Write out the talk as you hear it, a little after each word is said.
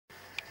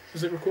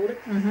Is it recording?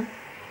 Mm-hmm.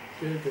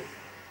 Good, good.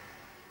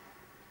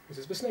 This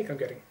is the snake I'm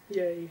getting.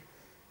 Yay.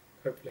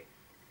 Hopefully.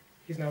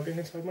 He's now going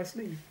inside my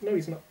sleeve. No,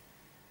 he's not.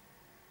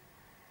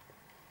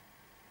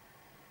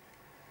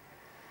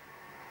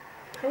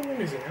 How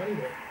long is it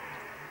anyway?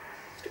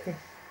 It's getting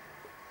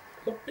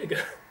a lot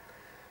bigger.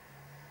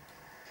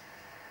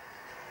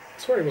 I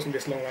swear he wasn't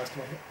this long last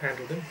time I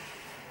handled him.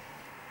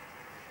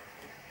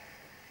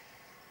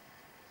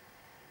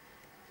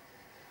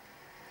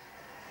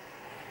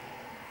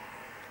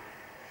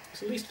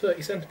 It's at least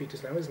 30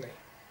 centimetres now, isn't he?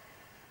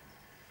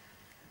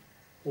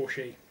 Or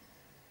she.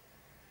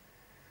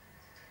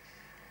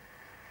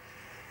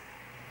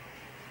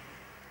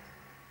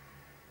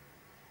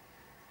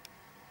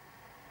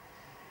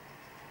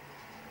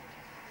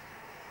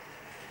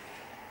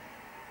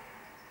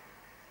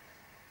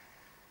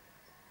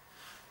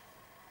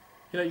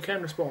 You know, you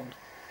can respond.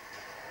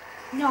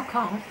 No, I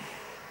can't.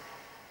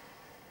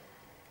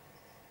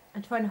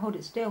 I'm trying to hold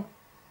it still.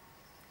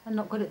 I'm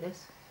not good at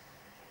this.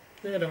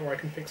 Yeah, don't worry, I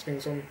can fix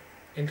things on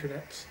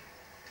intranets.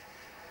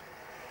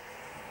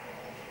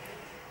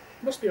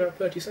 Must be about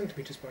 30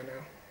 centimetres by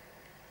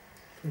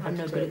now. I'm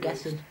no good at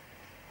guessing. Do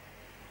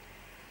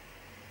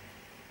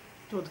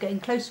you want to get in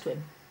close to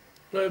him?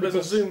 No, there's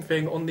a zoom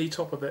thing on the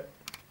top of it.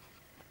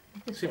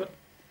 This See bit?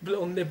 that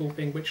little nibble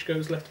thing which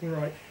goes left and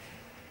right.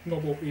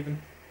 Nobble,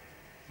 even.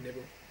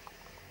 Nibble.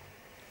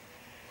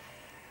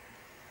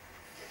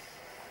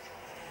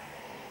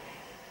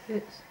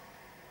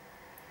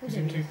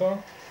 Zoom too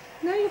far?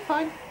 No, you're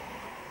fine.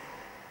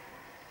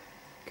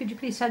 Could you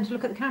please stand to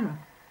look at the camera?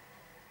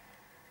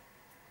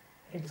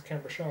 I think it's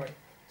camera shy.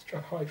 Let's try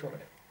and hide from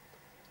it.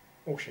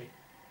 Or she.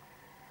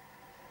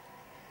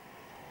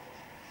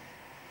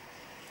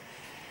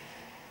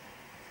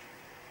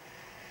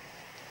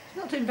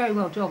 He's not doing a very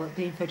well job at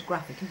being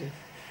photographic, is he?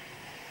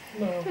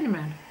 No. Turn him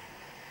round.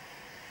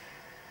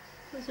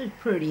 That's a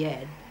pretty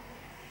head.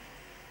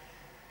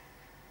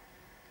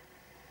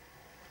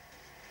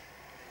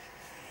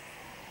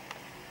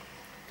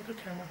 Look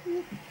at camera.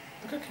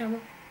 Look at camera.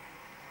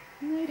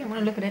 No, you don't want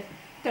to look at it.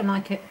 Don't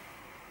like it.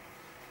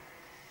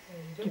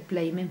 There You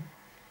blame him.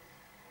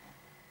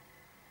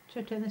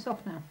 Should I turn this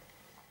off now?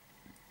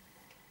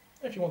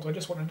 If you want to, I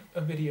just wanted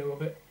a video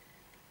of it.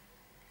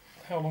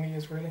 How long he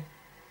is, really.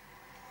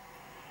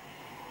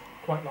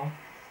 Quite long.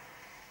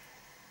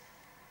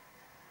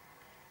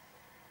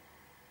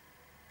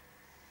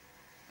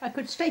 I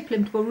could staple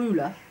him to a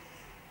ruler.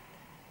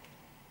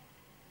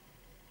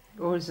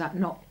 Or is that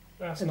not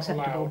That's acceptable?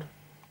 not allowed.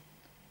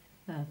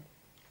 No.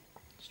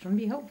 Just trying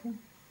to be helpful.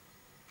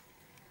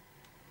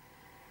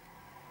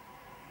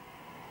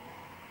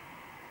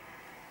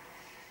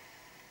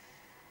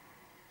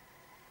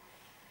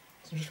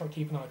 So I'm just trying to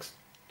keep an eye.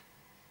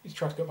 He's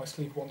tried to get my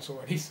sleeve once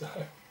already, so...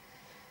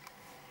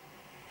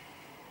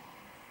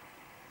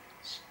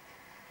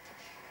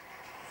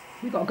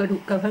 We've got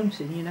to go home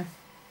soon, you know.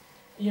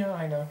 Yeah,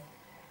 I know.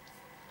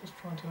 Just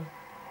trying to...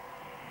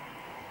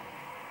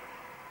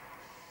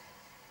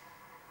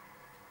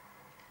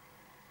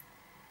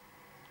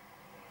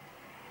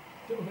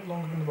 A little bit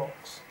longer than the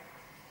box.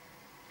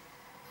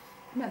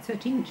 About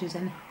 13 inches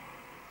then.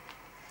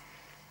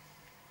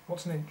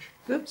 What's an inch?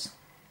 Oops.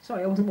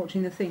 Sorry, I wasn't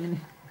watching the thing, and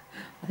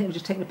I think I was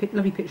just taking a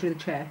lovely picture of the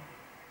chair.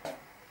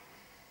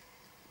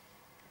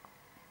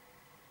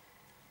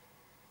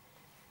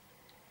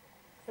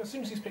 As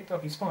soon as he's picked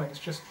up, he's fine. It's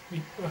just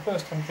the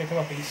first time you pick him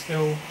up, he's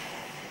still...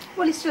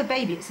 Well, he's still a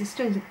baby. It's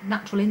still his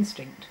natural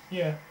instinct.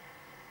 Yeah.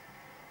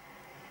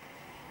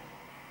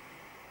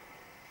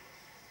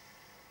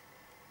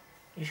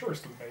 You sure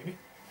it's still a baby?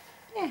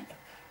 Yeah.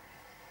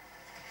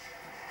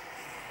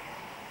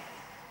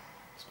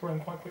 It's growing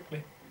quite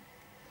quickly.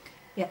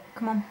 Yeah,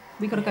 come on.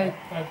 We got to go.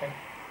 Okay.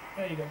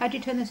 There you go. How do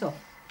you turn this off?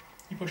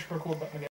 You push the record button again.